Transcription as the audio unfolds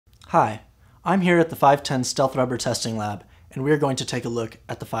Hi, I'm here at the 510 Stealth Rubber Testing Lab, and we are going to take a look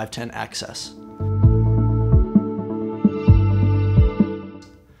at the 510 Access.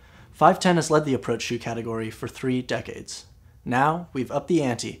 510 has led the approach shoe category for 3 decades. Now, we've upped the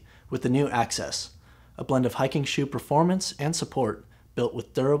ante with the new Access, a blend of hiking shoe performance and support built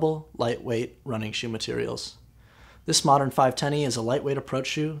with durable, lightweight running shoe materials. This modern 510 is a lightweight approach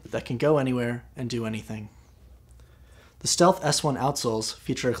shoe that can go anywhere and do anything. The Stealth S1 outsoles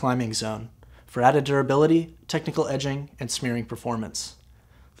feature a climbing zone for added durability, technical edging, and smearing performance.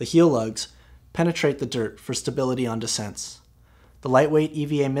 The heel lugs penetrate the dirt for stability on descents. The lightweight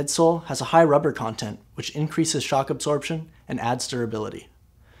EVA midsole has a high rubber content, which increases shock absorption and adds durability.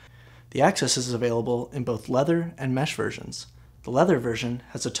 The Access is available in both leather and mesh versions. The leather version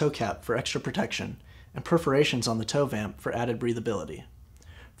has a toe cap for extra protection and perforations on the toe vamp for added breathability.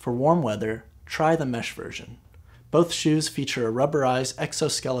 For warm weather, try the mesh version. Both shoes feature a rubberized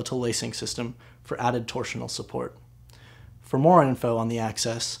exoskeletal lacing system for added torsional support. For more info on the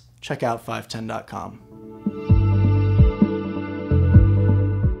Access, check out 510.com.